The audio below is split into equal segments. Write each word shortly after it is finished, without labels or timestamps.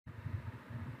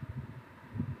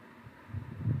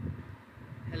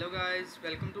Hello guys,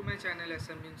 welcome to my channel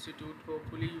SM Institute.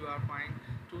 Hopefully you are fine.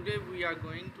 Today we are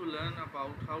going to learn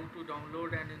about how to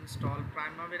download and install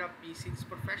Primavera P6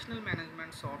 professional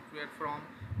management software from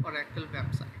Oracle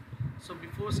website. So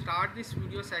before start this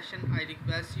video session, I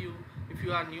request you, if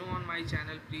you are new on my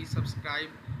channel, please subscribe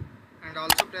and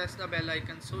also press the bell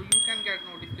icon so you can get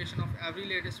notification of every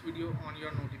latest video on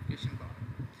your notification bar.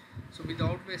 So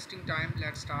without wasting time,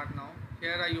 let's start now.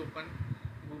 Here I open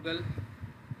Google.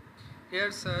 Here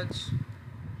search.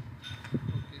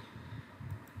 Okay.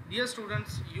 Dear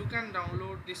students, you can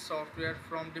download this software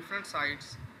from different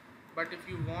sites, but if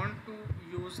you want to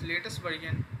use latest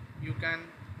version, you can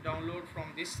download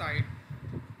from this site.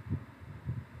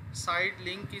 Site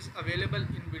link is available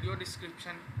in video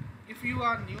description. If you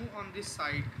are new on this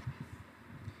site,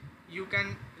 you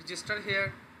can register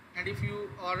here, and if you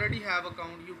already have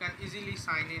account, you can easily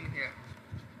sign in here.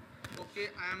 Okay,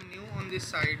 I am new on this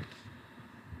site,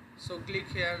 so click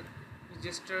here,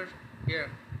 register here.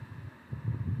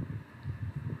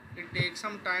 It takes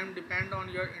some time, depend on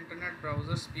your internet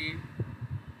browser speed.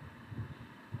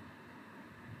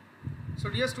 So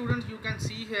dear students, you can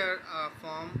see here a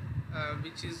form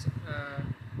which is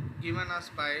given us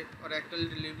by Oracle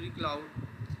Delivery Cloud,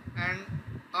 and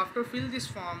after fill this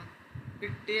form,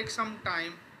 it takes some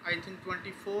time. I think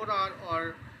 24 hours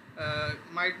or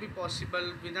might be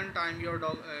possible within time your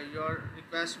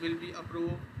request will be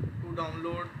approved to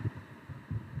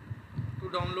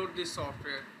download this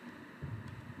software.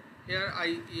 Here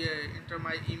I enter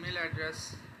my email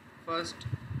address. First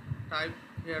type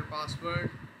here password.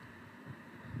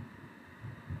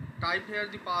 Type here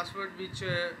the password which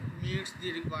meets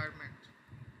the requirement.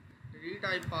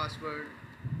 Retype password.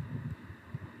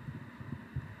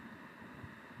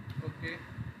 Okay,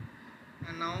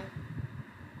 and now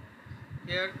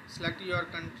here select your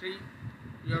country,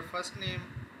 your first name.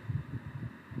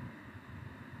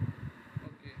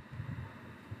 Okay,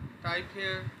 type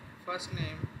here first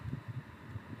name.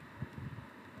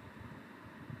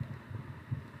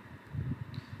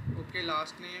 Okay,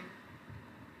 last name.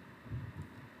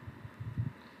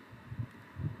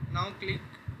 Now click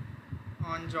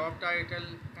on job title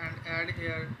and add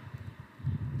here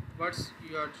what's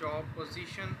your job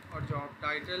position or job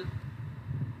title.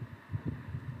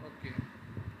 Okay,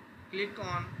 click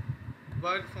on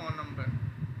work phone number,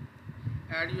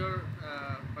 add your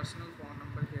personal phone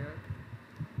number here.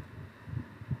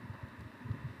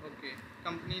 Okay,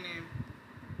 company name.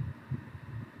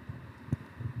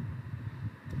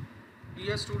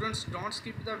 Dear students, don't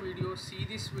skip the video, see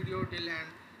this video till end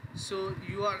so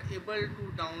you are able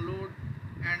to download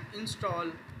and install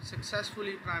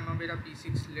successfully Primavera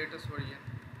P6 latest version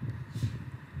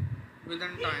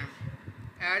within time.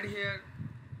 Add here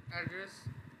address.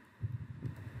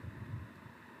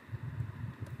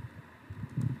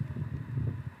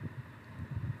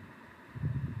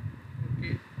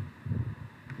 Okay.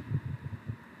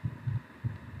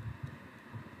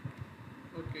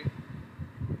 Okay.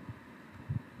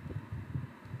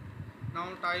 Now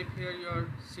type here your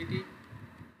city.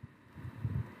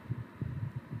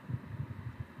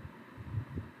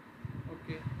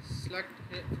 Okay, select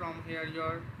from here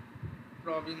your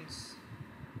province.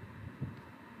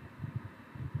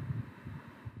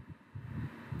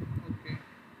 Okay,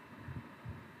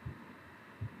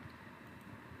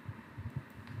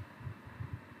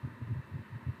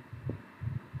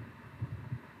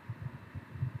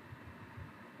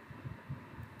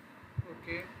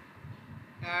 okay,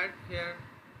 add here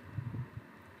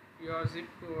your zip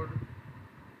code.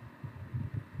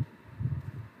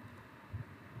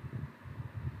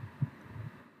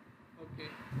 Okay,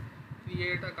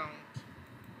 create account.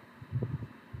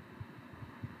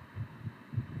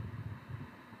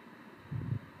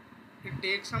 It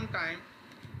takes some time.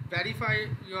 Verify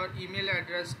your email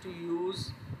address to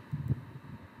use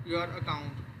your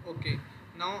account. Okay,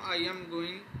 now I am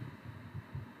going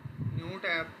new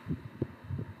tab.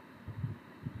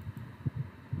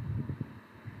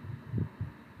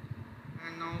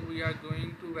 And now we are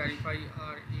going to verify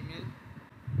our email.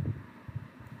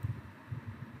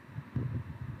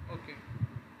 Okay,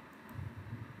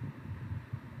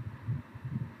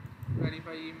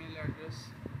 verify email address.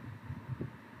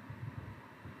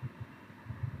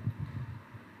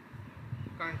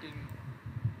 Continue.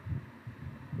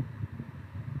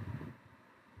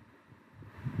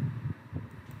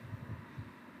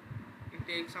 It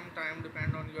takes some time,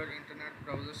 depend on your internet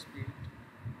browser speed.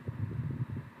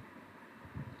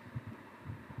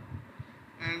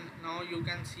 And now you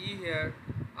can see here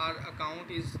our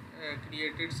account is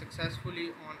created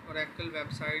successfully on Oracle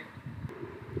website.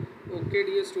 Okay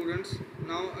dear students,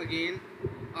 now again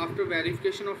after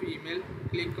verification of email,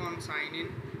 click on sign in.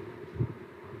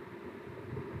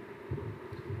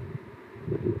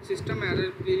 System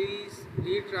error, please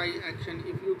retry action.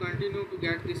 If you continue to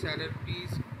get this error,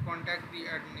 please contact the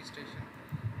administration.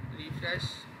 Refresh,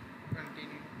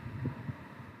 continue.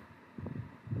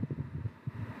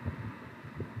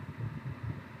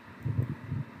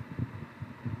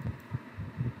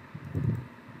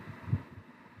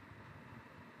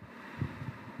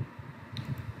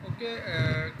 Okay,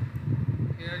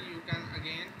 here you can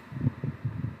again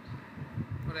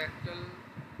Oracle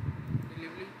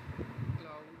delivery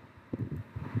cloud,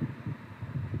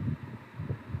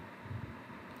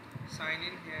 sign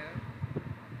in here.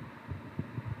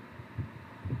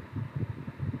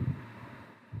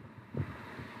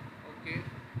 Okay,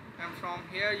 and from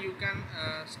here you can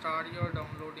start your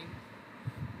downloading.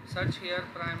 Search here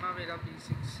Primavera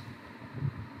P6.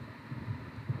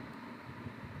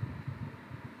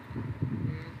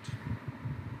 Wait.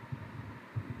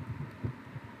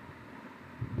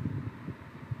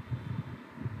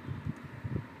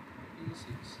 P6.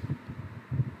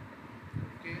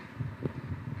 Okay,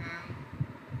 and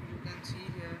you can see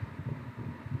here.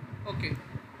 Okay,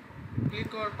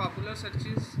 click on popular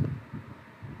searches.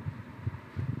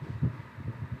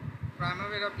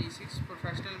 Primavera P6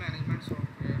 professional management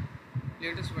software,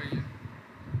 latest version.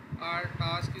 Our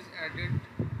task is added.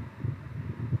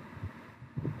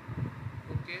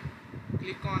 Okay,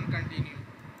 click on continue,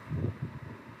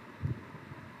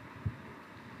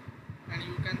 and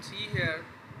you can see here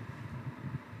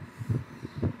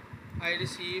I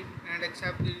receive and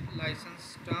accept the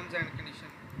license terms and condition.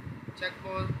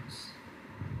 Checkbox,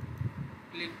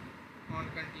 click on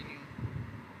continue.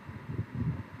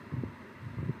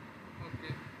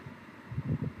 Okay,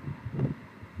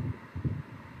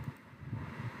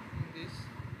 this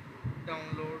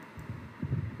download.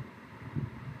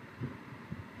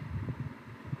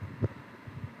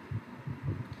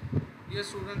 Dear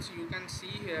students, you can see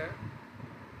here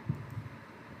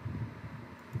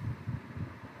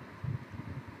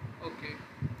okay,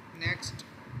 next,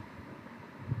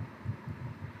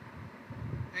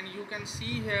 and you can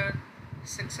see here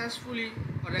successfully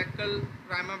Oracle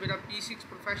Primavera P6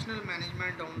 professional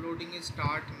management downloading is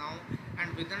start now,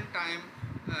 and within time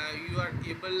you are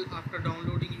able, after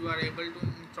downloading you are able to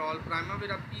install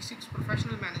Primavera P6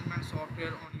 professional management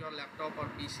software on your laptop or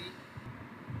PC.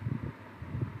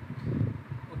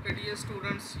 Okay dear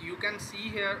students, you can see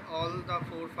here all the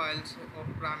 4 files of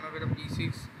Primavera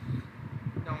P6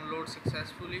 download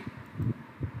successfully.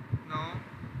 Now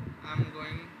I am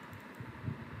going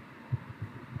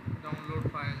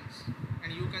download files,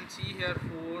 and you can see here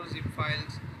 4 zip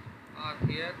files are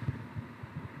here,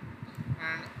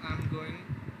 and I am going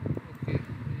okay,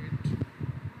 wait,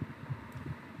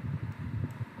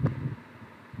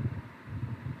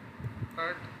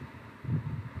 cut,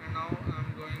 and now I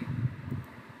am going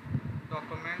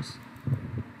documents,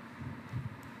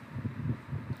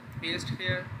 paste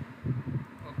here.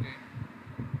 Okay,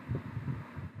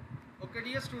 okay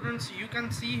dear students, you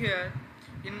can see here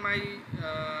in my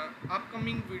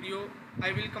upcoming video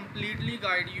I will completely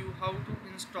guide you how to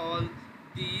install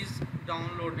these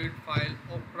downloaded file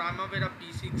of Primavera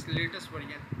P6 latest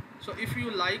version. So if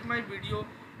you like my video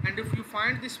and if you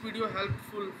find this video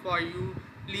helpful for you,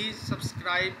 please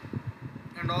subscribe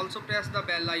and also press the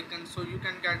bell icon so you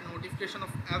can get notification of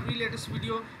every latest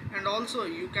video, and also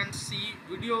you can see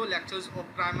video lectures of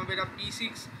Primavera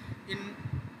P6 in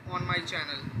on my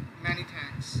channel. Many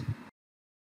thanks.